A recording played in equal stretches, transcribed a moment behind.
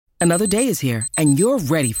Another day is here, and you're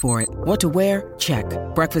ready for it. What to wear? Check.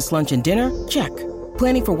 Breakfast, lunch, and dinner? Check.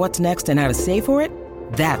 Planning for what's next and how to save for it?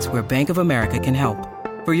 That's where Bank of America can help.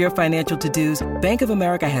 For your financial to-dos, Bank of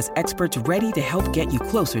America has experts ready to help get you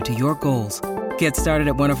closer to your goals. Get started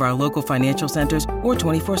at one of our local financial centers or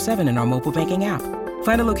 24/7 in our mobile banking app.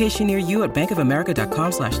 Find a location near you at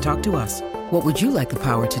bankofamerica.com/talktous. What would you like the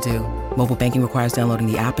power to do? Mobile banking requires downloading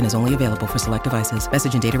the app and is only available for select devices.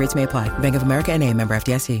 Message and data rates may apply. Bank of America N.A., member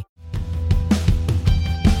FDIC.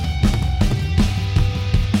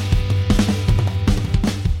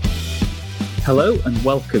 Hello and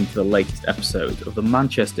welcome to the latest episode of the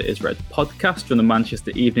Manchester is Red podcast from the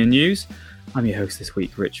Manchester Evening News. I'm your host this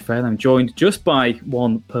week, Rich Fair. I'm joined just by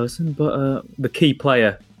one person, but the key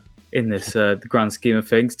player in this the grand scheme of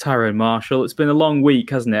things, Tyrone Marshall. It's been a long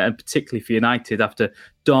week, hasn't it? And particularly for United after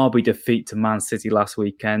Derby defeat to Man City last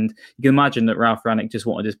weekend. You can imagine that Ralph Rangnick just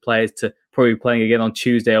wanted his players to probably be playing again on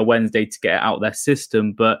Tuesday or Wednesday to get it out of their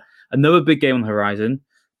system. But another big game on the horizon.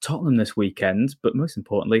 Tottenham this weekend, but most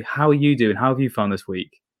importantly, how are you doing? How have you found this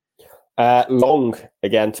week? Long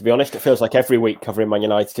again, to be honest. It feels like every week covering Man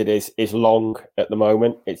United is long at the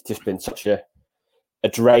moment. It's just been such a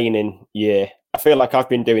draining year. I feel like I've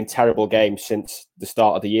been doing terrible games since the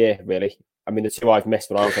start of the year, really. I mean, the two I've missed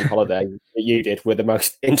when I was on holiday that you did were the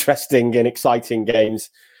most interesting and exciting games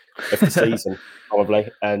of the season, probably.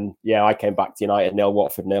 And yeah, I came back to United 0,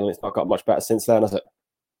 Watford 0, and it's not got much better since then, has it?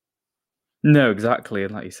 No, exactly.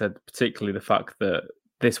 And like you said, particularly the fact that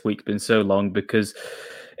this week's been so long, because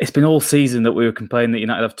it's been all season that we were complaining that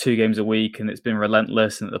United have 2 games a week and it's been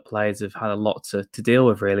relentless and that the players have had a lot to deal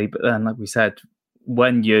with, really. But then, like we said,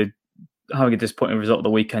 when you're having a disappointing result of the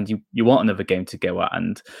weekend, you want another game to go at.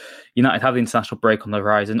 And United have the international break on the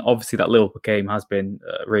horizon. Obviously, that Liverpool game has been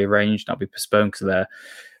rearranged. That'll be postponed because of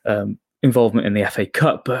their involvement in the FA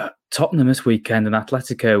Cup. But Tottenham this weekend and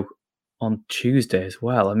Atletico on Tuesday as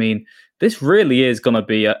well. I mean, this really is going to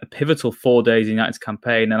be a pivotal 4 days in United's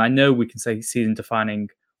campaign. And I know we can say season defining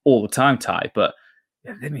all the time, Ty, but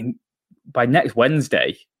I mean, by next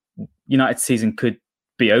Wednesday, United's season could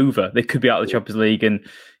be over. They could be out of the Champions League and,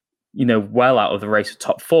 well out of the race for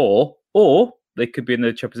top 4, or they could be in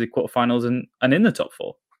the Champions League quarterfinals and in the top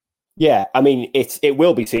 4. Yeah, I mean, it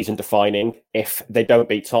will be season defining if they don't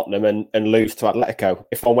beat Tottenham and lose to Atletico.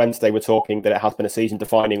 If on Wednesday we're talking that it has been a season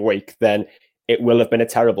defining week, then it will have been a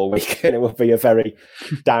terrible week and it will be a very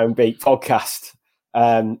downbeat podcast.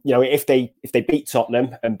 If they beat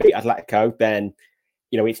Tottenham and beat Atletico, then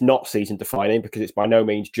it's not season defining because it's by no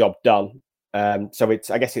means job done. So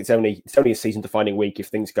I guess it's only a season defining week if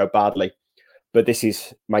things go badly. But this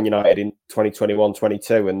is Man United in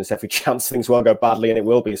 2021-22, and there's every chance things will go badly and it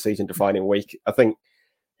will be a season defining week. I think,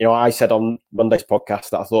 I said on Monday's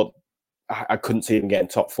podcast that I thought I couldn't see them getting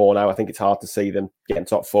top 4 now. I think it's hard to see them getting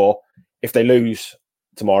top 4. If they lose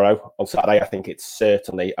tomorrow on Saturday, I think it's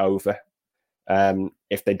certainly over.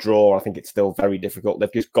 If they draw, I think it's still very difficult.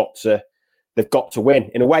 They've got to win.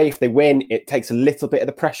 In a way, if they win, it takes a little bit of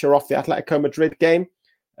the pressure off the Atletico Madrid game.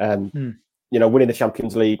 Winning the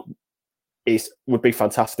Champions League would be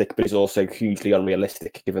fantastic, but is also hugely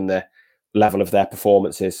unrealistic given the level of their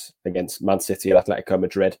performances against Man City and Atletico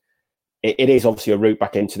Madrid. It is obviously a route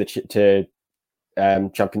back into the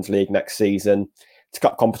Champions League next season. It's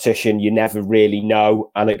got competition. You never really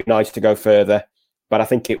know, and it'd be nice to go further. But I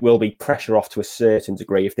think it will be pressure off to a certain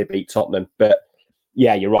degree if they beat Tottenham. But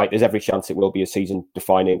yeah, you're right. There's every chance it will be a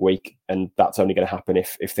season-defining week, and that's only going to happen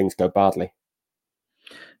if things go badly.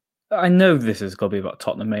 I know this is going to be about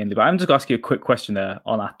Tottenham mainly, but I'm just going to ask you a quick question there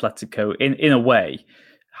on Atletico. In a way,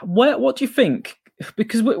 what do you think?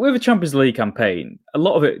 Because with a Champions League campaign, a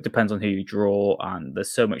lot of it depends on who you draw, and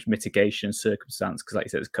there's so much mitigation circumstance. Because, like you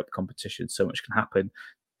said, it's cup competition, so much can happen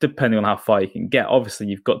depending on how far you can get. Obviously,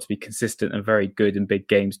 you've got to be consistent and very good in big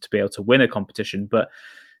games to be able to win a competition. But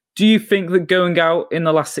do you think that going out in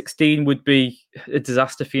the last 16 would be a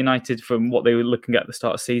disaster for United from what they were looking at the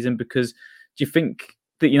start of the season? Because do you think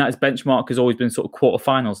that United's benchmark has always been sort of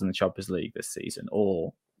quarterfinals in the Champions League this season?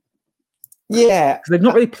 Or yeah, because they've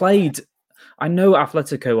not really played. I know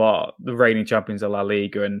Atletico are the reigning champions of La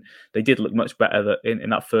Liga, and they did look much better in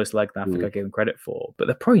that first leg than I think I gave them credit for. But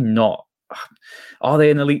they're probably not. Are they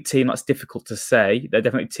an elite team? That's difficult to say. They're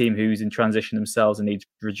definitely a team who's in transition themselves and needs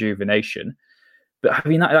rejuvenation. But have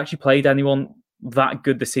United actually played anyone that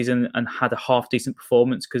good this season and had a half-decent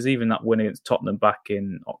performance? Because even that win against Tottenham back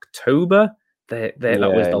in October, that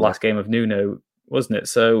was the last game of Nuno, wasn't it?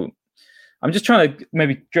 So I'm just trying to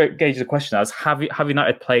maybe gauge the question as, have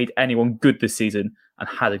United played anyone good this season and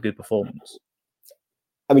had a good performance?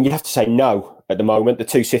 I mean, you'd have to say no at the moment. The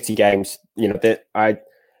 2 City games,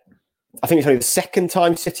 I think it's only the second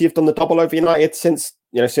time City have done the double over United since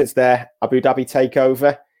their Abu Dhabi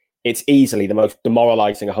takeover. It's easily the most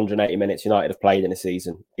demoralising 180 minutes United have played in a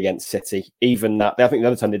season against City. Even that, I think the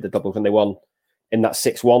other time they did the double when they won in that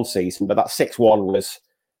 6-1 season, but that 6-1 was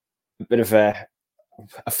a bit of a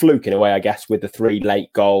fluke in a way, I guess, with the 3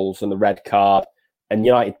 late goals and the red card. And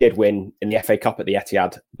United did win in the FA Cup at the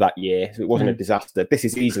Etihad that year, so it wasn't a disaster. This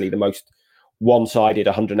is easily the most one-sided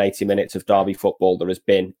 180 minutes of derby football there has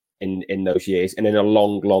been in those years, and in a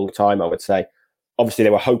long, long time, I would say. Obviously,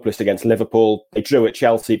 they were hopeless against Liverpool. They drew at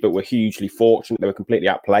Chelsea, but were hugely fortunate. They were completely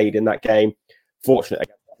outplayed in that game. Fortunate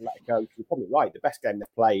against Atletico. You're probably right. The best game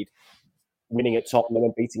they've played, winning at Tottenham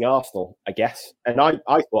and beating Arsenal, I guess. And I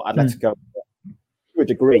thought Atletico, to a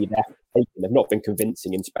degree, they've not been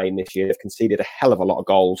convincing in Spain this year. They've conceded a hell of a lot of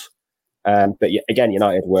goals. But again,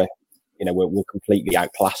 United were completely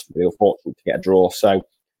outclassed. They were fortunate to get a draw. So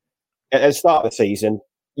at the start of the season,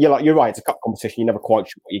 you're right. It's a cup competition. You're never quite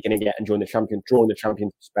sure what you're going to get. And drawing the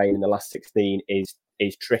champions of Spain in the last 16 is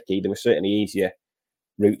tricky. There were certainly easier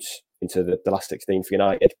routes into the last 16 for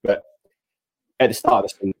United. But at the start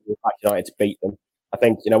of the season, we backed United to beat them. I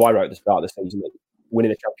think, I wrote at the start of the season that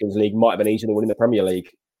winning the Champions League might have been easier than winning the Premier League,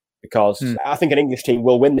 because I think an English team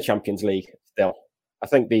will win the Champions League still. I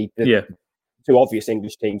think the two obvious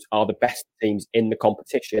English teams are the best teams in the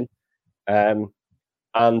competition.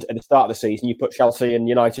 And at the start of the season, you put Chelsea and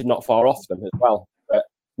United not far off them as well, but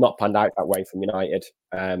not panned out that way from United.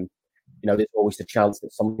 There's always the chance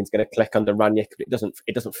that something's going to click under Ranić, but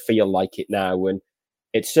it doesn't feel like it now. And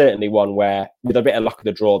it's certainly one where, with a bit of luck of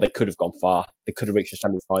the draw, they could have gone far. They could have reached the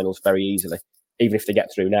semi-finals very easily. Even if they get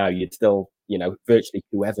through now, you'd still, virtually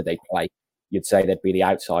whoever they play, you'd say they'd be the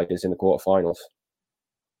outsiders in the quarterfinals.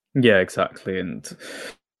 Yeah, exactly. And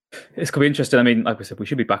it's going to be interesting. I mean, like we said, we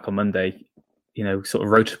should be back on Monday, sort of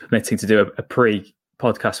road permitting, to do a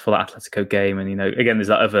pre-podcast for that Atletico game. And, again, there's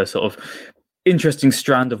that other sort of interesting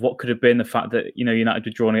strand of what could have been the fact that, United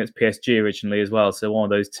were drawn against PSG originally as well. So one of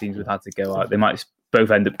those teams would have to go out. They might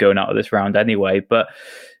both end up going out of this round anyway. But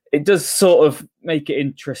it does sort of make it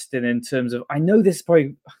interesting in terms of, I know this is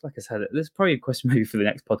probably, like I said, this is probably a question maybe for the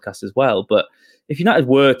next podcast as well. But if United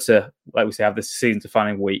were to, like we say, have this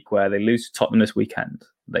season-defining week where they lose to Tottenham this weekend,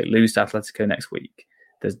 they lose to Atletico next week,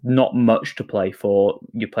 there's not much to play for.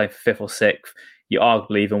 You play for 5th or 6th. You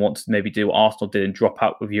arguably even want to maybe do what Arsenal did and drop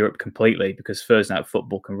out of Europe completely, because Thursday night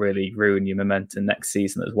football can really ruin your momentum next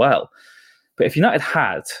season as well. But if United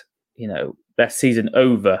had, their season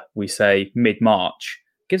over, we say mid-March,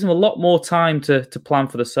 gives them a lot more time to plan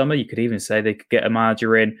for the summer. You could even say they could get a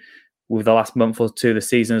manager in with the last month or two of the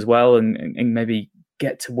season as well, and maybe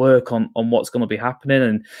get to work on what's going to be happening.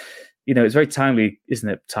 And it's very timely, isn't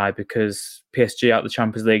it, Ty? Because PSG out of the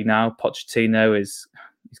Champions League now, Pochettino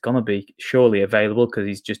he's going to be surely available because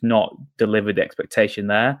he's just not delivered the expectation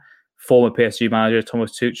there. Former PSG manager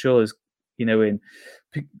Thomas Tuchel is, in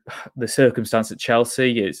the circumstance at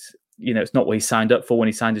Chelsea, it's not what he signed up for when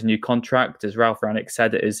he signed his new contract. As Ralf Rangnick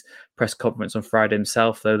said at his press conference on Friday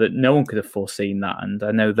himself, though, that no one could have foreseen that. And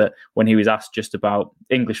I know that when he was asked just about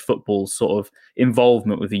English football's sort of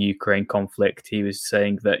involvement with the Ukraine conflict, he was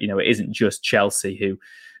saying that, it isn't just Chelsea who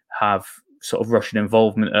have sort of Russian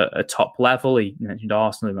involvement at a top level. He mentioned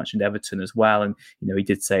Arsenal, he mentioned Everton as well. And, he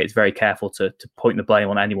did say it's very careful to point the blame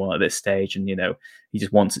on anyone at this stage. And, he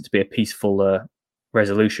just wants it to be a peaceful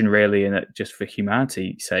resolution, really, and just for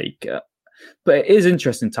humanity's sake. But it is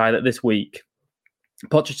interesting, Ty, that this week,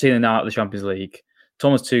 Pochettino now out of the Champions League,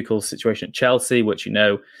 Thomas Tuchel's situation at Chelsea, which,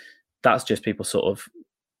 that's just people sort of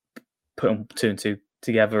putting 2 and 2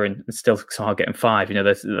 together and still somehow getting 5.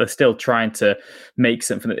 They're still trying to make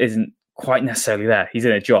something that isn't quite necessarily there. He's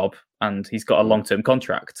in a job and he's got a long-term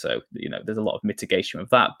contract. So, there's a lot of mitigation with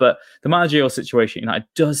that. But the managerial situation, it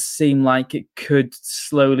does seem like it could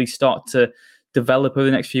slowly start to develop over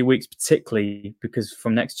the next few weeks, particularly because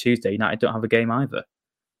from next Tuesday, United don't have a game either.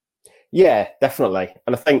 Yeah, definitely.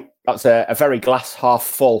 And I think that's a very glass half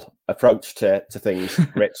full approach to things,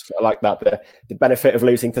 Rich. I like that. The benefit of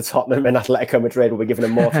losing to Tottenham and Atletico Madrid will be giving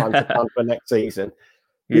them more time to plan for next season.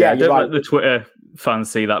 Yeah, don't let the Twitter fans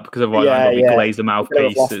see that, because otherwise I'm going to glaze the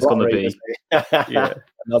mouthpiece. It's going to be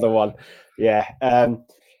another one. Yeah. But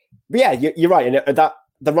yeah, you're right. And that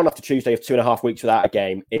the run up to Tuesday of 2.5 weeks without a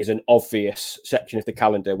game is an obvious section of the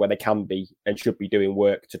calendar where they can be and should be doing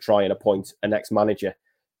work to try and appoint a next manager.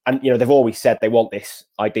 And, they've always said they want this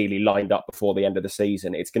ideally lined up before the end of the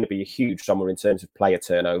season. It's going to be a huge summer in terms of player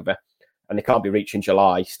turnover, and they can't be reaching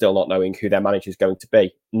July still not knowing who their manager is going to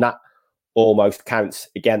be. And that almost counts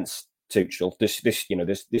against Tuchel.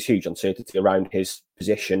 This huge uncertainty around his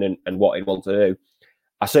position and what he'd want to do.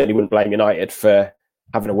 I certainly wouldn't blame United for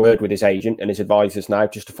having a word with his agent and his advisors now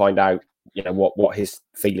just to find out, what his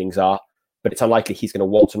feelings are. But it's unlikely he's going to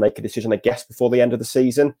want to make a decision, I guess, before the end of the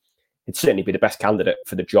season. He'd certainly be the best candidate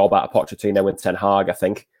for the job out of Pochettino and Ten Hag, I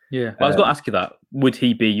think. Yeah, I was going to ask you that. Would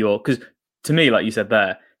he be because to me, like you said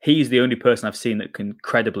there, he's the only person I've seen that can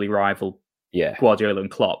credibly rival Guardiola and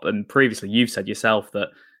Klopp. And previously, you've said yourself that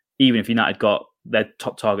even if United got their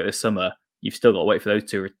top target this summer, you've still got to wait for those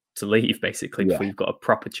two to leave, basically, before you've got a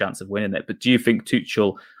proper chance of winning it. But do you think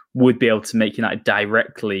Tuchel would be able to make United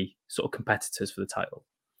directly sort of competitors for the title?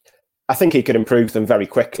 I think he could improve them very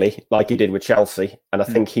quickly, like he did with Chelsea. And I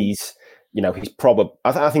think he's probably,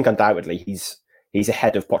 I think undoubtedly he's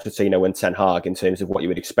ahead of Pochettino and Ten Hag in terms of what you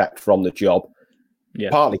would expect from the job. Yeah.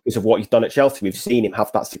 Partly because of what he's done at Chelsea. We've seen him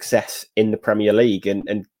have that success in the Premier League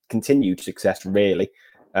and continued success, really.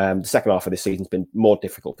 The second half of this season has been more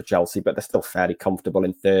difficult for Chelsea, but they're still fairly comfortable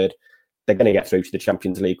in third. They're going to get through to the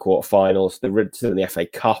Champions League quarterfinals. They're still in the FA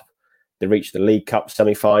Cup. They reached the League Cup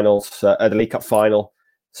semi-finals, the League Cup final.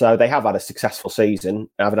 So they have had a successful season.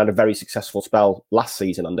 I've had a very successful spell last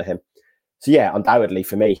season under him. So yeah, undoubtedly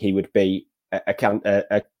for me, he would be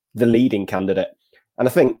the leading candidate. And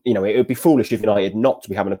I think, it would be foolish of United not to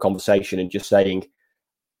be having a conversation and just saying,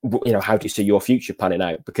 how do you see your future panning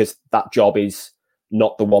out? Because that job is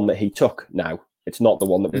not the one that he took now. It's not the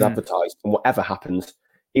one that was advertised. And whatever happens,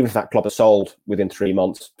 even if that club is sold within 3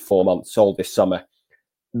 months, 4 months, sold this summer,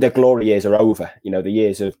 the glory years are over. The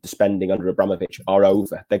years of the spending under Abramovich are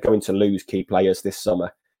over. They're going to lose key players this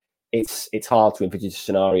summer. It's hard to envisage a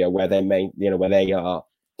scenario where where they are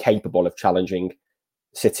capable of challenging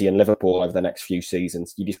City and Liverpool over the next few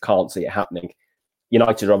seasons. You just can't see it happening.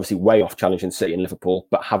 United are obviously way off challenging City and Liverpool,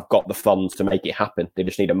 but have got the funds to make it happen. They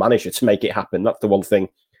just need a manager to make it happen. That's the one thing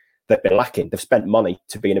they've been lacking. They've spent money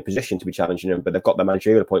to be in a position to be challenging them, but they've got their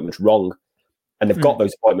managerial appointments wrong. And they've got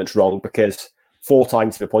those appointments wrong because 4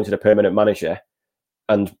 times they've appointed a permanent manager,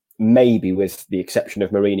 and maybe with the exception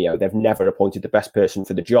of Mourinho, they've never appointed the best person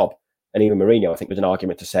for the job. And even Mourinho, I think, was an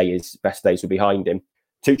argument to say his best days were behind him.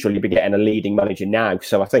 Tuchel, you'll be getting a leading manager now.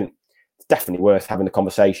 So I think it's definitely worth having the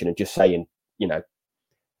conversation and just saying,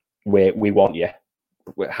 we want you.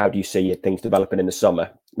 How do you see things developing in the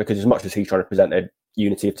summer? Because as much as he's trying to present a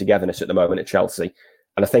unity of togetherness at the moment at Chelsea,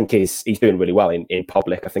 and I think he's doing really well in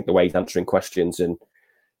public. I think the way he's answering questions and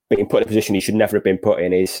being put in a position he should never have been put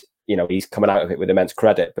in is, he's coming out of it with immense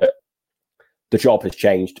credit. But the job has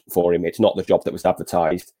changed for him. It's not the job that was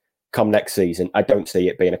advertised. Come next season, I don't see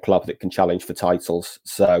it being a club that can challenge for titles.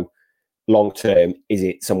 So long term, is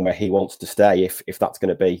it somewhere he wants to stay if that's going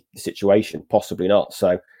to be the situation? Possibly not.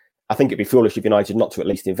 So I think it'd be foolish of United not to at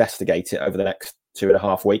least investigate it over the next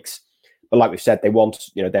 2.5 weeks. But like we've said, they want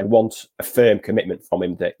a firm commitment from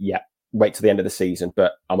him that, wait till the end of the season,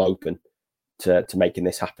 but I'm open to making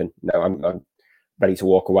this happen. No, I'm ready to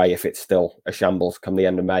walk away if it's still a shambles come the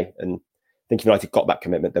end of May. And I think if United got that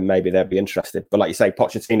commitment, then maybe they'd be interested. But like you say,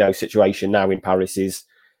 Pochettino's situation now in Paris is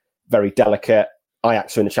very delicate.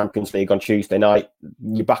 Ajax are in the Champions League on Tuesday night.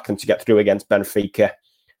 You back them to get through against Benfica,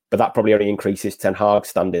 but that probably only increases Ten Hag's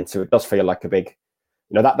standing. So it does feel like a big,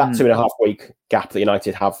 that 2.5 week gap that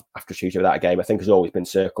United have after Tuesday without a game, I think has always been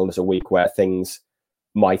circled as a week where things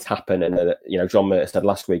might happen. And, John Murtagh said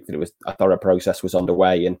last week that a thorough process was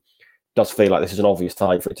underway, and it does feel like this is an obvious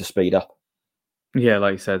time for it to speed up. Yeah,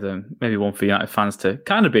 like you said, maybe one for United fans to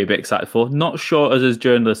kind of be a bit excited for. Not sure as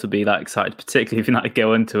journalists would be that excited, particularly if United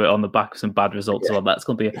go into it on the back of some bad results. Yeah. Well, that's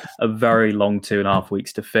going to be a very long 2.5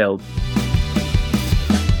 weeks to fill.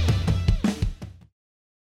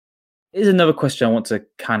 Here's another question I want to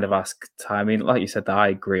kind of ask Ty. I mean, like you said, that I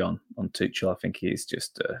agree on Tuchel. I think he's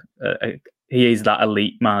just he is that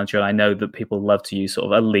elite manager. And I know that people love to use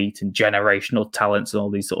sort of elite and generational talents and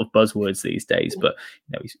all these sort of buzzwords these days. But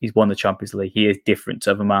he's won the Champions League. He is different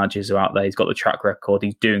to other managers who are out there. He's got the track record.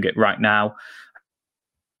 He's doing it right now.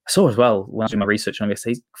 I saw as well when I was doing my research on this.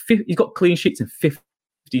 He's got clean sheets in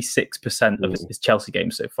 56% of his Chelsea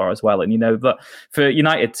games so far as well. And but for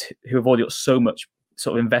United, who have already got so much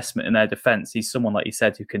sort of investment in their defence, he's someone, like you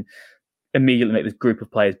said, who can immediately make this group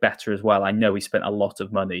of players better as well. I know he spent a lot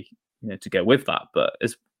of money to go with that, but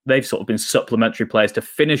as they've sort of been supplementary players to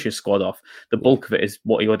finish his squad off, the bulk of it is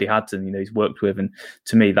what he already had and he's worked with. And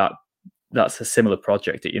to me, that's a similar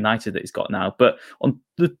project at United that he's got now. But on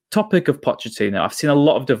the topic of Pochettino, I've seen a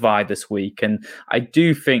lot of divide this week, and I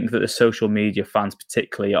do think that the social media fans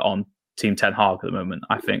particularly are on Team Ten Hag at the moment.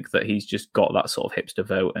 I think that he's just got that sort of hipster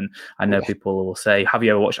vote, and I know people will say, have you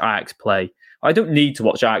ever watched Ajax play? I don't need to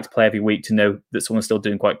watch Ajax play every week to know that someone's still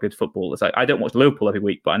doing quite good football. It's like, I don't watch Liverpool every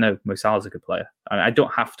week, but I know Mo Salah's a good player. I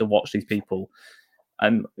don't have to watch these people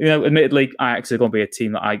And, admittedly, Ajax are going to be a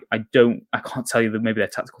team that I can't tell you that maybe their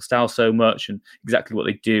tactical style so much and exactly what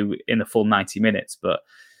they do in the full 90 minutes, but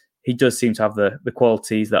he does seem to have the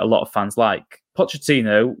qualities that a lot of fans like.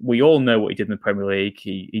 Pochettino, we all know what he did in the Premier League.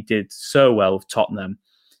 He did so well with Tottenham,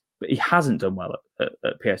 but he hasn't done well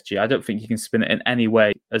at PSG. I don't think you can spin it in any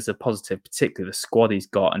way as a positive, particularly the squad he's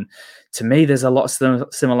got. And to me, there's a lot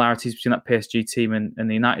of similarities between that PSG team and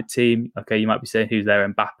the United team. Okay, you might be saying who's there,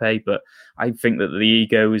 Mbappe, but I think that the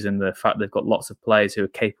egos and the fact they've got lots of players who are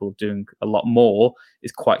capable of doing a lot more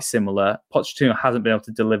is quite similar. Pochettino hasn't been able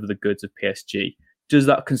to deliver the goods of PSG. Does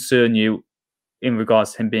that concern you in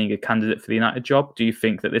regards to him being a candidate for the United job? Do you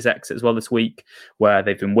think that this exit as well this week, where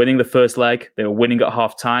they've been winning the first leg, they were winning at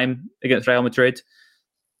half-time against Real Madrid,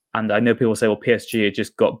 and I know people say, well, PSG had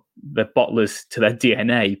just got the bottlers to their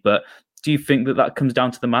DNA, but do you think that comes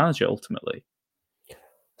down to the manager ultimately?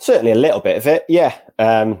 Certainly a little bit of it, yeah.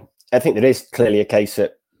 I think there is clearly a case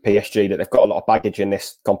at PSG that they've got a lot of baggage in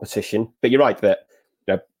this competition, but you're right that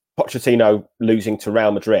Pochettino losing to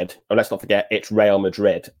Real Madrid, and let's not forget it's Real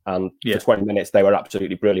Madrid, and for 20 minutes they were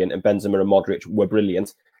absolutely brilliant, and Benzema and Modric were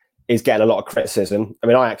brilliant, is getting a lot of criticism. I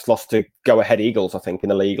mean, Ajax lost to go-ahead Eagles, I think, in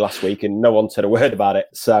the league last week, and no one said a word about it.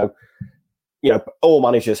 So, all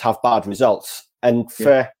managers have bad results, and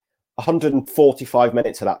for 145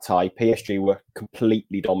 minutes of that tie, PSG were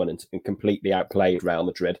completely dominant and completely outplayed Real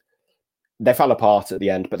Madrid. They fell apart at the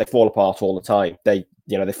end, but they fall apart all the time. They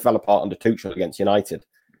fell apart under Tuchel against United.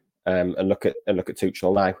 And look at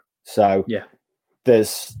Tuchel now. So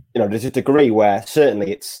there's a degree where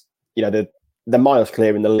certainly it's they're miles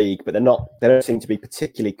clear in the league, but they don't seem to be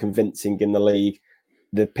particularly convincing in the league.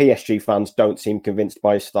 The PSG fans don't seem convinced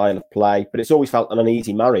by his style of play, but it's always felt an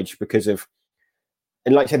uneasy marriage because of,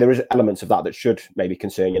 and like I say, there is elements of that should maybe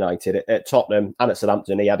concern United. At Tottenham and at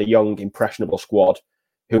Southampton, he had a young, impressionable squad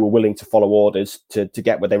who were willing to follow orders to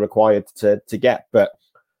get what they required to get, but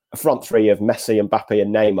a front three of Messi, Mbappe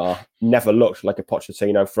and Neymar never looked like a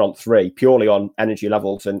Pochettino front three, purely on energy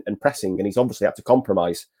levels and pressing, and he's obviously had to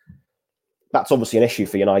compromise. That's obviously an issue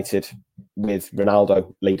for United with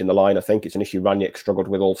Ronaldo leading the line. I think it's an issue Rangnick struggled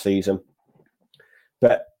with all season.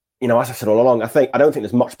 But, as I said all along, I don't think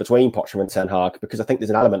there's much between Pochettino and Ten Hag, because I think there's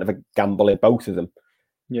an element of a gamble in both of them.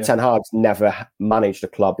 Yeah. Ten Hag's never managed a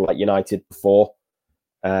club like United before.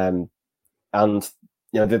 The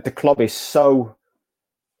club is so...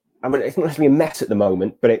 I mean, it's not necessarily a mess at the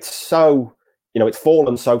moment, but it's so, it's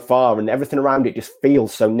fallen so far and everything around it just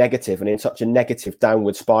feels so negative and in such a negative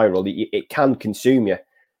downward spiral that it can consume you.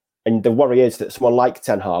 And the worry is that someone like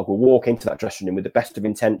Ten Hag will walk into that dressing room with the best of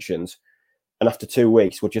intentions, and after 2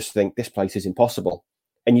 weeks will just think this place is impossible.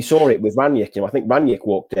 And you saw it with Rangnick. I think Rangnick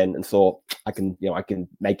walked in and thought, I can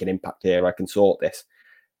make an impact here. I can sort this.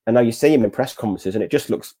 And now you see him in press conferences and it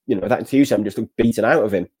just looks, that enthusiasm just looks beaten out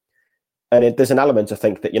of him. And there's an element, I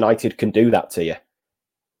think, that United can do that to you.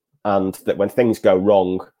 And that when things go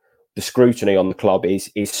wrong, the scrutiny on the club is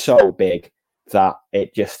so big that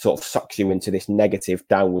it just sort of sucks you into this negative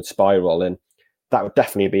downward spiral. And that would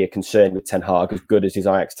definitely be a concern with Ten Hag, as good as his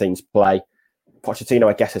Ajax teams play. Pochettino,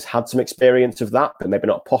 I guess, has had some experience of that, but maybe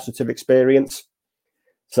not a positive experience.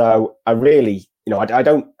 So I really, I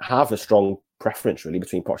don't have a strong preference really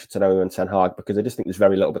between Pochettino and Ten Hag, because I just think there's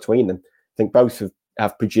very little between them. I think both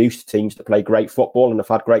have produced teams that play great football and have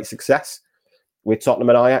had great success. With Tottenham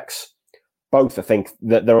and Ajax, both, I think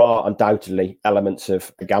that there are undoubtedly elements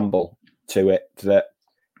of a gamble to it that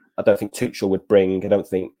I don't think Tuchel would bring. I don't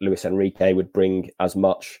think Luis Enrique would bring as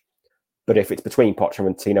much. But if it's between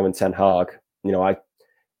Pochettino and Ten Hag,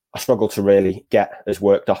 I struggle to really get as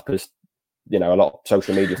worked up as a lot of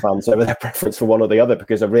social media fans over their preference for one or the other,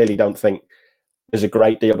 because I really don't think there's a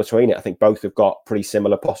great deal between it. I think both have got pretty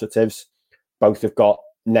similar positives. Both have got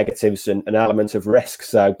negatives and an element of risk.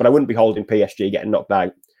 So, but I wouldn't be holding PSG getting knocked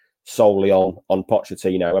out solely on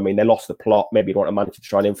Pochettino. I mean, they lost the plot. Maybe you don't want a manager to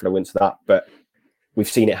try and influence that, but we've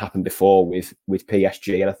seen it happen before with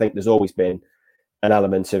PSG. And I think there's always been an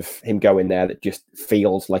element of him going there that just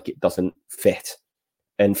feels like it doesn't fit.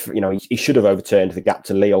 And, he should have overturned the gap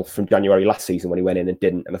to Lille from January last season when he went in and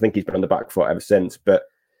didn't. And I think he's been on the back foot ever since. But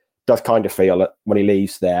does kind of feel that when he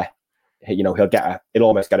leaves there, he'll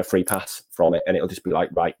almost get a free pass from it, and it'll just be like,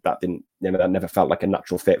 right, that never felt like a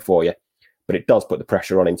natural fit for you. But it does put the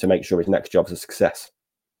pressure on him to make sure his next job's a success.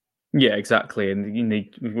 Yeah, exactly. And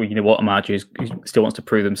what a manager is, he still wants to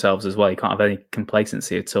prove themselves as well. You can't have any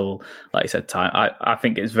complacency at all. Like you said, Ty, I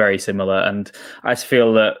think it's very similar, and I just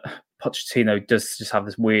feel that Pochettino does just have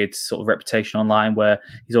this weird sort of reputation online where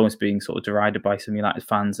he's almost being sort of derided by some United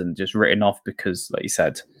fans and just written off because, like you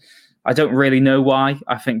said, I don't really know why.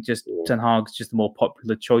 I think just Ten Hag's just a more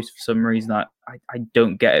popular choice for some reason. I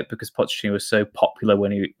don't get it because Pochettino was so popular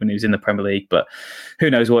when he was in the Premier League. But who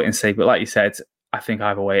knows what you can say. But like you said, I think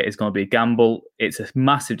either way it is going to be a gamble. It's a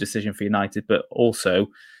massive decision for United, but also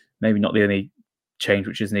maybe not the only change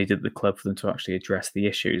which is needed at the club for them to actually address the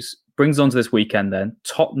issues. Brings on to this weekend then.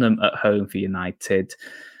 Tottenham at home for United.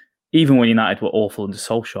 Even when United were awful under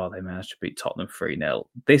Solskjaer, they managed to beat Tottenham 3-0.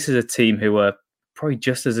 This is a team who are probably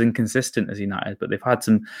just as inconsistent as United, but they've had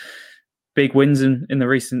some big wins in the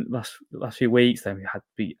recent last few weeks. They had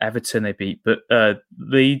beat Everton, they beat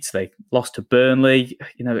Leeds, they lost to Burnley.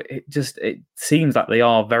 It seems like they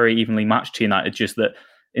are very evenly matched to United, just that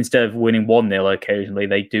instead of winning 1-0 occasionally,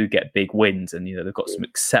 they do get big wins, and they've got some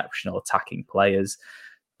exceptional attacking players.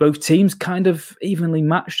 Both teams kind of evenly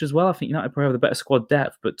matched as well. I think United probably have the better squad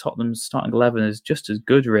depth, but Tottenham's starting 11 is just as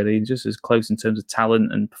good, really, and just as close in terms of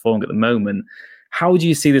talent and performing at the moment. How do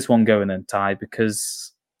you see this one going then, Ty?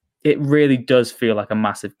 Because it really does feel like a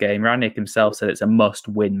massive game. Rangnick himself said it's a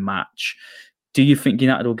must-win match. Do you think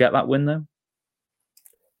United will get that win, though?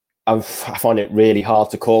 I find it really hard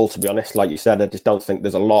to call, to be honest. Like you said, I just don't think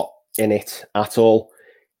there's a lot in it at all.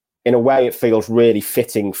 In a way, it feels really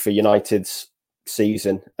fitting for United's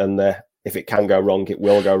season, and if it can go wrong, it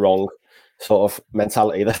will go wrong sort of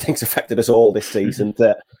mentality that I think's affected us all this season.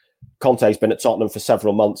 That Conte's been at Tottenham for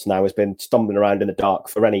several months now, has been stumbling around in the dark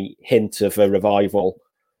for any hint of a revival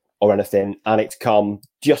or anything, and it's come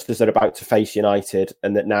just as they're about to face United,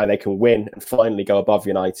 and that now they can win and finally go above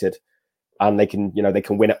United, and they can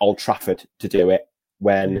win at Old Trafford to do it,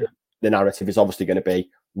 when the narrative is obviously going to be,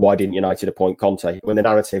 why didn't United appoint Conte? When the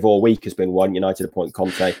narrative all week has been, why didn't United appoint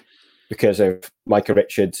Conte? Because of Micah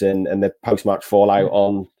Richards and the post-match fallout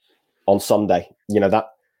on Sunday. That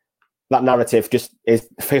narrative just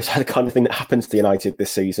feels like the kind of thing that happens to United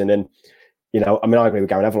this season. And, I agree with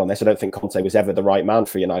Gary Neville on this. I don't think Conte was ever the right man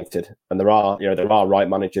for United. And there are right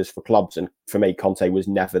managers for clubs. And for me, Conte was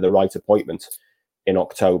never the right appointment in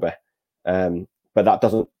October. But that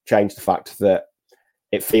doesn't change the fact that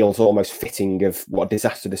it feels almost fitting of what a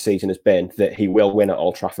disaster this season has been, that he will win at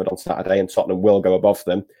Old Trafford on Saturday and Tottenham will go above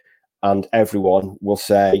them. And everyone will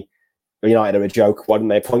say, United are a joke. Why didn't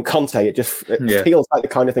they appoint Conte? It feels like the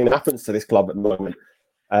kind of thing that happens to this club at the moment.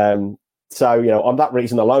 On that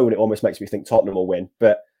reason alone, it almost makes me think Tottenham will win.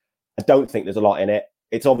 But I don't think there's a lot in it.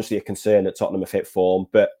 It's obviously a concern that Tottenham have hit form,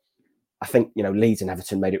 but I think, Leeds and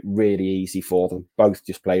Everton made it really easy for them. Both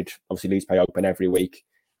just played, obviously Leeds play open every week.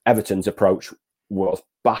 Everton's approach was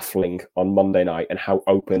baffling on Monday night, and how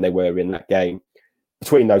open they were in that game.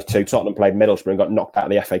 Between those two, Tottenham played Middlesbrough and got knocked out of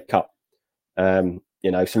the FA Cup. So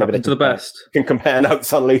maybe they can compare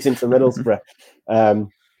notes on losing to Middlesbrough.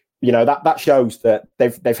 That shows that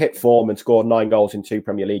they've hit form and scored 9 goals in 2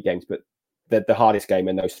 Premier League games, but the hardest game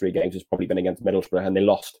in those 3 games has probably been against Middlesbrough, and they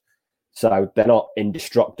lost. So they're not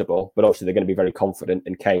indestructible, but obviously they're going to be very confident,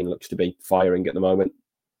 and Kane looks to be firing at the moment.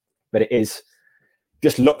 But it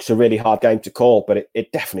just looks a really hard game to call, but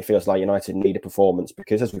it definitely feels like United need a performance,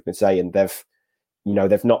 because as we've been saying, they've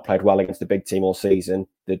not played well against the big team all season.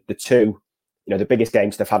 The two, the biggest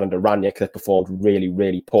games they've had under Rangnick, they've performed really,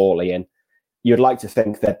 really poorly. And you'd like to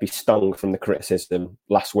think they'd be stung from the criticism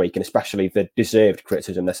last week, and especially the deserved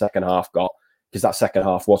criticism their second half got, because that second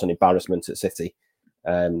half was an embarrassment at City.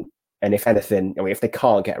 And if anything, if they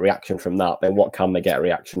can't get a reaction from that, then what can they get a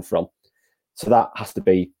reaction from? So that has to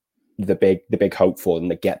be the big hope for them,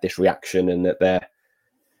 to get this reaction, and that they're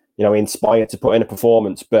inspired to put in a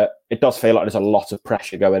performance. But it does feel like there's a lot of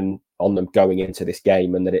pressure going on them going into this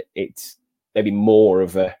game, and that it's maybe more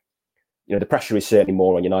of a, the pressure is certainly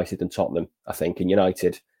more on United than Tottenham, I think. And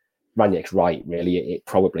United, Rangnick's right, really. It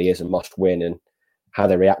probably is a must win, and how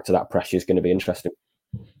they react to that pressure is going to be interesting.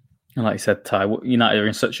 And like you said, Ty, United are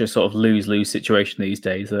in such a sort of lose-lose situation these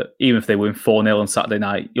days that even if they win 4-0 on Saturday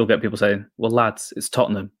night, you'll get people saying, well, lads, it's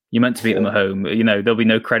Tottenham. You meant to beat them at home. There'll be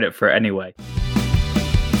no credit for it anyway.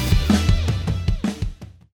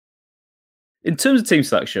 In terms of team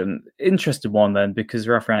selection, interesting one then, because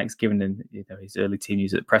Ralf Rangnick's given in his early team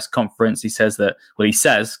news at the press conference. He says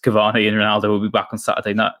Cavani and Ronaldo will be back on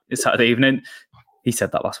Saturday evening. He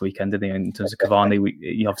said that last weekend, didn't he? In terms of Cavani,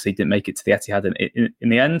 he obviously didn't make it to the Etihad in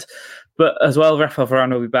the end. But as well, Rafael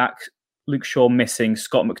Varane will be back. Luke Shaw missing.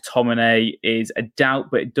 Scott McTominay is a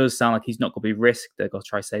doubt, but it does sound like he's not going to be risked. They're going to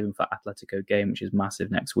try save him for Atletico game, which is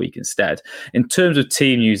massive next week instead. In terms of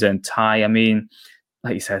team news then, Ty,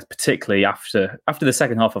 like you said, particularly after the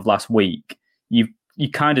second half of last week, you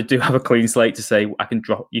kind of do have a clean slate to say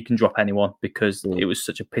you can drop anyone, because it was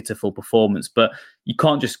such a pitiful performance. But you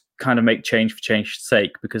can't just kind of make change for change's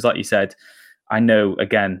sake, because like you said, I know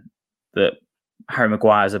again that Harry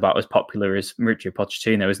Maguire's about as popular as Mauricio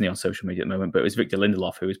Pochettino, isn't he, on social media at the moment? But it was Victor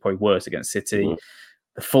Lindelof who was probably worse against City. Mm.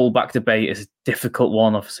 The full-back debate is a difficult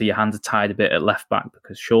one. Obviously, your hands are tied a bit at left-back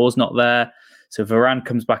because Shaw's not there. So Varane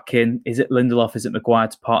comes back in. Is it Lindelof? Is it Maguire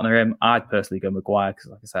to partner him? I'd personally go Maguire because,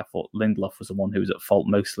 like I said, I thought Lindelof was the one who was at fault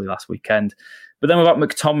mostly last weekend. But then without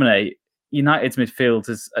McTominay, United's midfield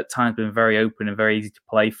has at times been very open and very easy to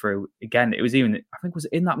play through. Again, it was even, I think, was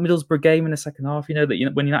it in that Middlesbrough game in the second half,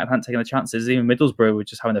 that when United hadn't taken the chances, even Middlesbrough were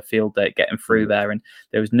just having a field day getting through there, and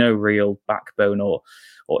there was no real backbone or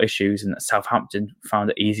issues, and Southampton found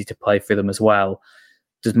it easy to play through them as well.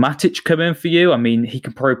 Does Matic come in for you? I mean, he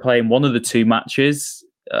can probably play in one of the two matches.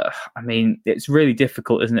 I mean, it's really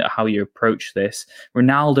difficult, isn't it, how you approach this?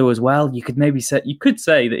 Ronaldo as well. You could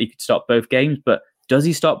say that he could start both games, but does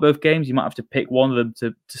he start both games? You might have to pick one of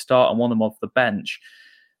them to start and one of them off the bench.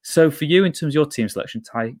 So for you, in terms of your team selection,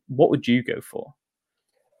 Ty, what would you go for?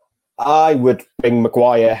 I would bring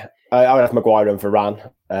Maguire. I would have Maguire and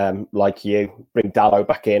Varane, like you. Bring Dalot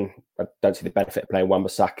back in. I don't see the benefit of playing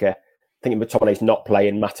Wan-Bissaka. I think if McTominay's not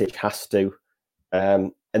playing, Matic has to.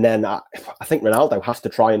 And then I think Ronaldo has to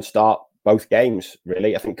try and start both games,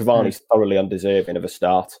 really. I think Cavani's thoroughly undeserving of a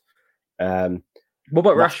start. What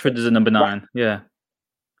about Rashford as a number 9? Yeah.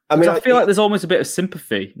 I mean, I feel like there's almost a bit of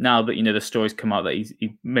sympathy now that, the stories come out that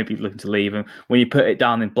he may be looking to leave. And when you put it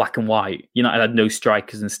down in black and white, United had no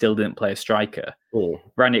strikers and still didn't play a striker.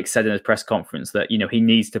 Rangnick said in his press conference that, he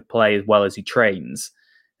needs to play as well as he trains.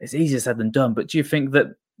 It's easier said than done. But do you think that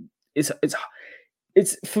it's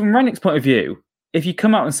from Rangnick's point of view, if you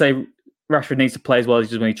come out and say Rashford needs to play as well as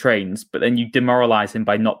he does when he trains, but then you demoralise him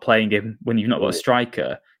by not playing him when you've not got a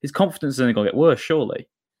striker, his confidence is only going to get worse, surely.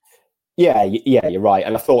 Yeah, you're right.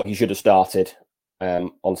 And I thought he should have started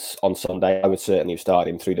on Sunday. I would certainly have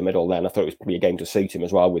started him through the middle then. I thought it was probably a game to suit him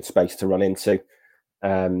as well, with space to run into.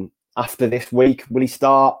 After this week, will he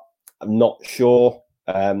start? I'm not sure.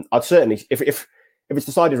 I'd certainly, if it's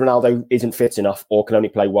decided Ronaldo isn't fit enough or can only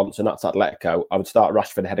play once, and that's Atletico, I would start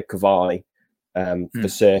Rashford ahead of Cavani for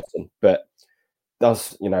certain. But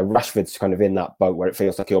Rashford's kind of in that boat where it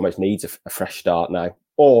feels like he almost needs a fresh start now,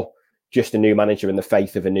 or just a new manager in the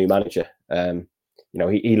faith of a new manager.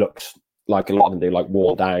 He looks like a lot of them do, like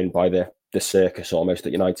worn down by the circus almost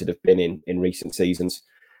that United have been in recent seasons.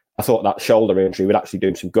 I thought that shoulder injury would actually do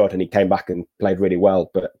him some good, and he came back and played really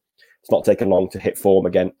well, but it's not taken long to hit form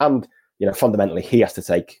again. And, fundamentally, he has to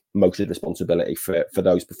take most of the responsibility for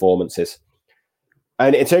those performances.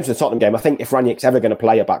 And in terms of the Tottenham game, I think if Rangnick's ever going to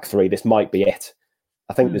play a back three, this might be it.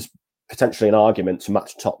 I think there's potentially an argument to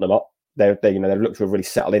match Tottenham up. They've looked to have really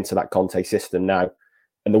settled into that Conte system now,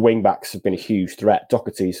 and the wing backs have been a huge threat.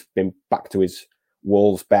 Doherty's been back to his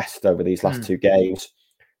Wolves best over these last two games.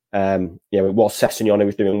 It was Sessegnon who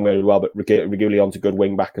was doing really well, but Reguilón's a good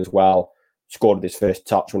wing back as well. Scored his first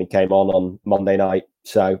touch when he came on Monday night.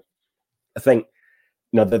 So I think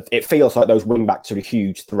it feels like those wing backs are a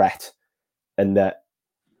huge threat, and that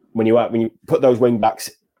when you put those wing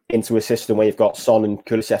backs into a system where you've got Son and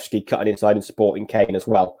Kulusevski cutting inside and supporting Kane as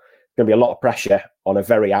well, going to be a lot of pressure on a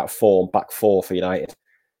very out of form back four for United.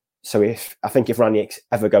 So if Rangnick's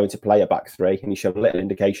ever going to play a back three, and he showed a little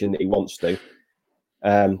indication that he wants to,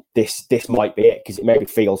 this might be it, because it maybe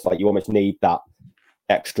feels like you almost need that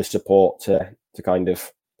extra support to kind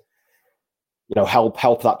of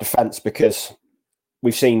help that defence, because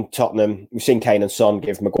we've seen Kane and Son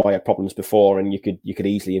give Maguire problems before, and you could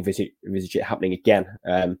easily envisage it happening again.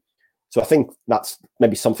 So I think that's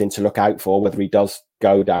maybe something to look out for, whether he does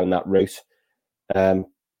go down that route.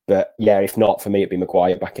 But yeah, if not, for me, it'd be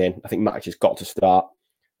Maguire back in. I think Matic has got to start,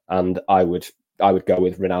 and I would go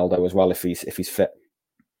with Ronaldo as well if he's fit.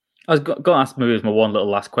 I was going to ask maybe my one little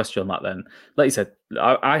last question on that then. Like you said,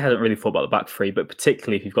 I hadn't really thought about the back three, but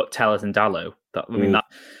particularly if you've got Telles and Dalot,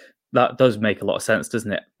 that does make a lot of sense,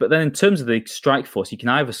 doesn't it? But then in terms of the strike force, you can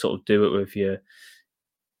either sort of do it with you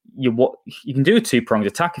can do a two-pronged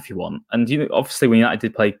attack if you want. And obviously when United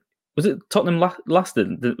did play, was it Tottenham last?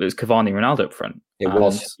 It was Cavani and Ronaldo up front. It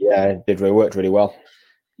was, yeah, it worked really well.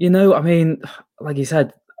 I mean, like you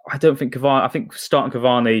said, I don't think Cavani. I think starting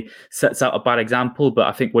Cavani sets out a bad example, but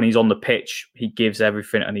I think when he's on the pitch, he gives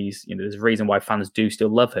everything, and he's there's a reason why fans do still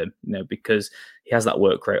love him. Because he has that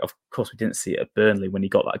work rate. Of course, we didn't see it at Burnley when he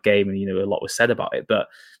got that game, and a lot was said about it. But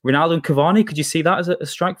Ronaldo and Cavani, could you see that as a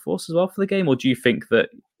strike force as well for the game, or do you think that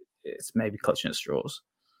it's maybe clutching at straws?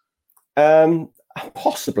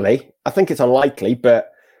 Possibly. I think it's unlikely,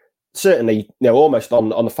 but certainly, almost on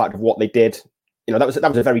the fact of what they did. That was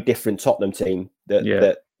a very different Tottenham team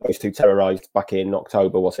that those two terrorised back in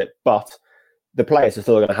October, was it? But the players are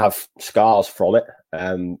still going to have scars from it,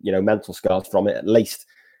 mental scars from it at least.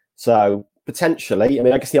 So potentially. I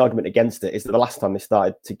mean, I guess the argument against it is that the last time they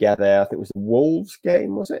started together, I think it was the Wolves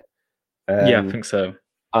game, was it? Yeah, I think so.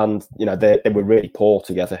 And, they were really poor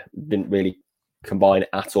together, didn't really combine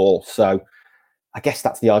at all. So I guess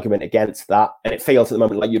that's the argument against that. And it feels at the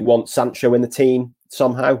moment like you'd want Sancho in the team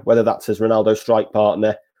somehow, whether that's as Ronaldo's strike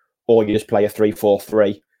partner or you just play a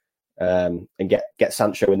 3-4-3 and get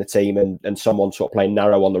Sancho in the team and someone sort of playing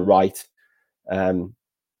narrow on the right.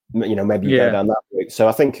 Maybe you go down that route. So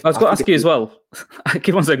I think I was going to ask you as well. I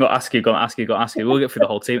keep on saying, got to ask you. We'll get through the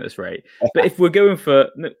whole team at this rate. But if you're going for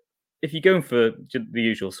the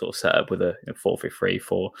usual sort of setup with a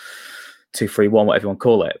 4-3-3, 4-2-3-1, whatever you want to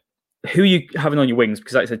call it, who are you having on your wings?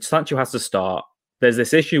 Because like I said, Sancho has to start. There's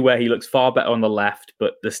this issue where he looks far better on the left,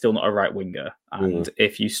 but there's still not a right winger. And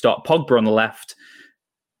if you start Pogba on the left,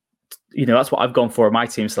 that's what I've gone for in my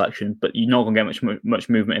team selection, but you're not going to get much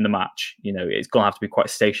movement in the match. It's going to have to be quite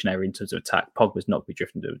stationary in terms of attack. Pogba's not going to be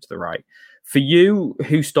drifting to the right. For you,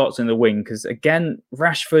 who starts in the wing? Because again,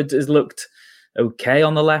 Rashford has looked okay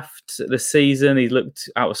on the left this season. He's looked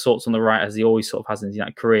out of sorts on the right, as he always sort of has in his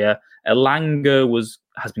United career. Elanga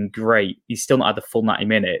has been great. He's still not had the full 90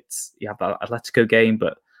 minutes. He had that Atletico game,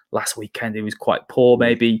 but last weekend he was quite poor.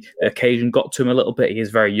 Maybe the occasion got to him a little bit. He is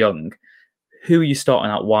very young. Who are you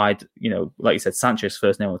starting out wide? Like you said, Sancho's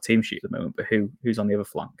first name on the team sheet at the moment, but who's on the other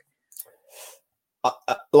flank?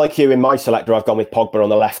 Like you, in my selector, I've gone with Pogba on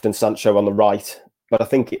the left and Sancho on the right. But I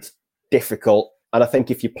think it's difficult. And I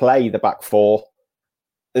think if you play the back four,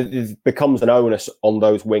 it becomes an onus on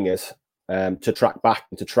those wingers to track back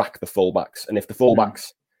and to track the fullbacks. And if the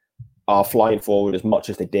fullbacks are flying forward as much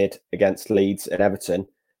as they did against Leeds and Everton,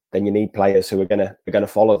 then you need players who are going to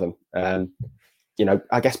follow them.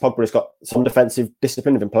 I guess Pogba has got some defensive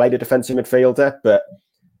discipline, having played a defensive midfielder, but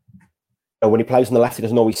when he plays on the left, he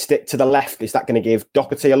doesn't always stick to the left. Is that going to give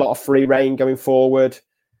Doherty a lot of free rein going forward?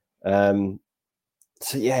 I think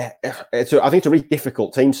it's a really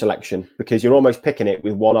difficult team selection because you're almost picking it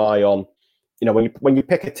with one eye on, when you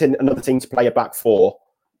pick another team to play a back four,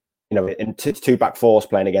 and two back fours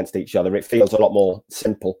playing against each other, it feels a lot more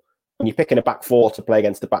simple. When you're picking a back four to play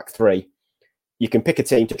against a back three, you can pick a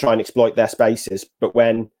team to try and exploit their spaces, but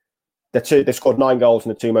when they've scored 9 goals in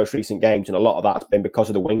the 2 most recent games, and a lot of that's been because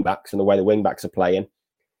of the wing backs and the way the wing backs are playing.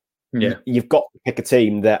 Yeah, you've got to pick a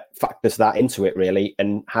team that factors that into it, really.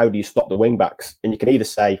 And how do you stop the wing backs? And you can either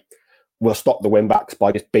say, we'll stop the wing backs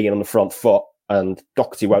by just being on the front foot, and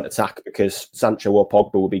Doherty won't attack because Sancho or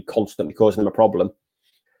Pogba will be constantly causing them a problem.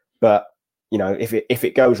 But if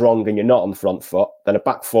it goes wrong and you're not on the front foot, then a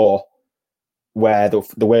back four where the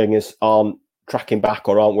wingers aren't tracking back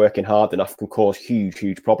or aren't working hard enough can cause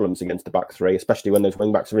huge problems against the back three, especially when those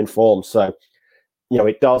wing backs are in form. So,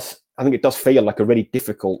 I think it does feel like a really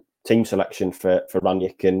difficult team selection for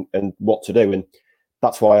Rangnick and what to do. And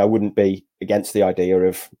that's why I wouldn't be against the idea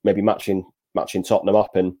of maybe matching Tottenham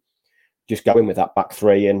up and just going with that back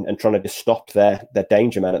three and trying to just stop their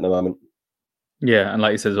danger men at the moment. Yeah, and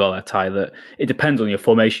like you said as well, Ty, that it depends on your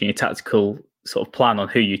formation, your tactical sort of plan on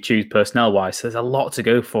who you choose personnel-wise. So there's a lot to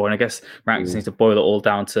go for. And I guess Rangnick needs to boil it all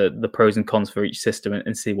down to the pros and cons for each system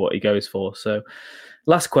and see what he goes for. So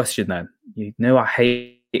last question then. I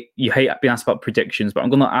hate being asked about predictions, but I'm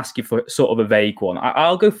going to ask you for sort of a vague one.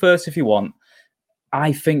 I'll go first if you want.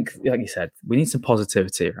 I think, like you said, we need some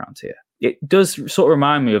positivity around here. It does sort of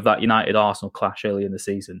remind me of that United-Arsenal clash early in the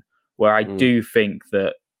season, where I do think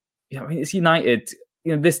that, it's United,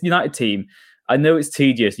 this United team, I know it's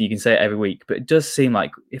tedious, you can say it every week, but it does seem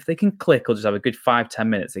like if they can click or just have a good 5-10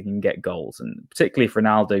 minutes, they can get goals. And particularly if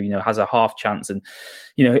Ronaldo, has a half chance and,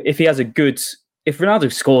 if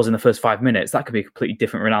Ronaldo scores in the first 5 minutes, that could be a completely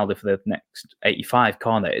different Ronaldo for the next 85,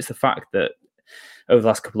 can't it? It's the fact that over the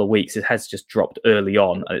last couple of weeks, his head's just dropped early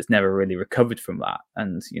on and it's never really recovered from that.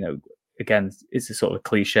 And, again, it's a sort of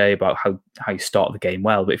cliche about how you start the game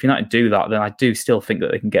well. But if United do that, then I do still think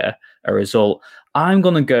that they can get a result. I'm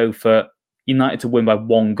going to go for United to win by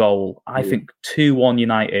 1 goal. I think 2-1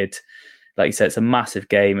 United. Like you said, it's a massive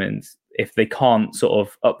game. And if they can't sort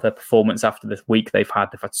of up their performance after this week they've had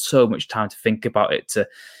so much time to think about it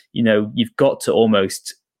you've got to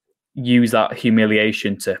almost use that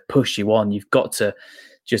humiliation to push you on. You've got to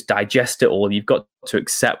just digest it all. You've got to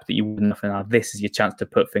accept that you win nothing. Now this is your chance to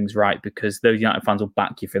put things right, because those United fans will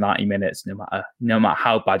back you for 90 minutes, no matter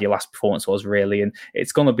how bad your last performance was, really. And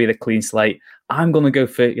it's going to be the clean slate. I'm going to go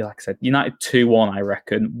for, like I said, United 2-1, I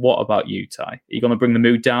reckon. What about you, Ty? Are you going to bring the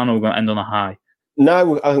mood down, or are we going to end on a high?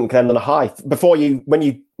 No, I think we can end on a high.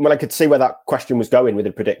 When I could see where that question was going with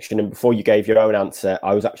the prediction, and before you gave your own answer,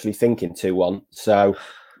 I was actually thinking 2-1. So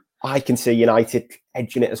I can see United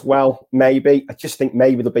edging it as well, maybe. I just think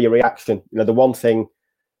maybe there'll be a reaction. The one thing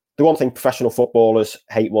the one thing professional footballers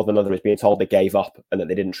hate more than another is being told they gave up and that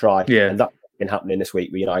they didn't try. Yeah. And that's been happening this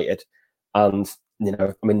week with United. And,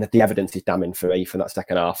 the evidence is damning for me from that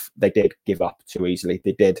second half. They did give up too easily.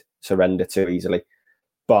 They did surrender too easily.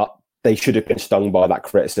 But they should have been stung by that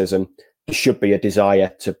criticism. There should be a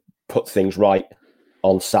desire to put things right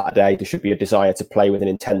on Saturday. There should be a desire to play with an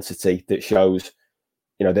intensity that shows,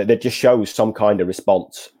 that just shows some kind of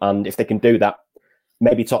response. And if they can do that,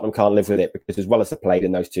 maybe Tottenham can't live with it, because as well as they've played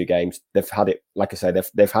in those two games, they've had it. Like I say,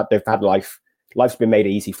 they've had life. Life's been made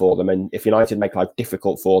easy for them, and if United make life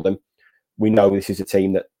difficult for them, we know this is a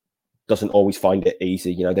team that doesn't always find it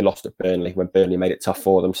easy. They lost at Burnley when Burnley made it tough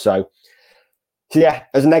for them. So yeah,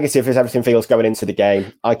 as negative as everything feels going into the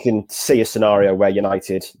game, I can see a scenario where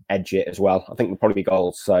United edge it as well. I think there'll probably be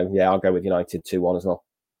goals. So yeah, I'll go with United 2-1 as well.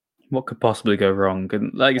 What could possibly go wrong?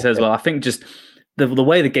 And like you said as well, I think just the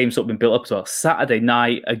way the game's sort of been built up as well. Saturday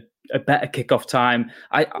night, a better kickoff time.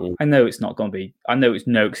 I know it's not going to be. I know it's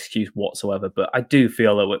no excuse whatsoever, but I do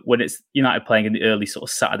feel that when it's United playing in the early sort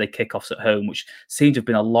of Saturday kickoffs at home, which seems to have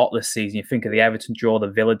been a lot this season. You think of the Everton draw, the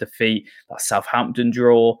Villa defeat, that Southampton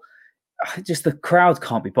draw. Just the crowd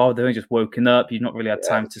can't be bothered. They've only just woken up. You've not really had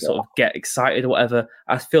time to sort of get excited or whatever.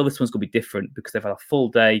 I feel this one's going to be different because they've had a full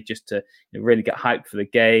day just to really get hyped for the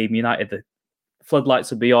game. United, the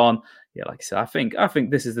floodlights will be on. Yeah, like I said, I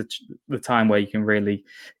think this is the time where you can really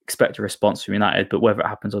expect a response from United, but whether it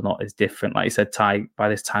happens or not is different. Like you said, Ty, by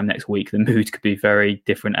this time next week, the mood could be very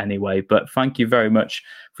different anyway. But thank you very much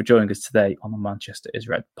for joining us today on the Manchester is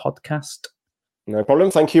Red podcast. No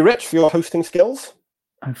problem. Thank you, Rich, for your hosting skills.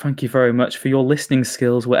 And thank you very much for your listening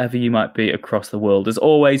skills, wherever you might be across the world. As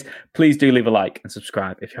always, please do leave a like and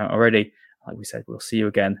subscribe if you haven't already. Like we said, we'll see you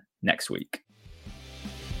again next week.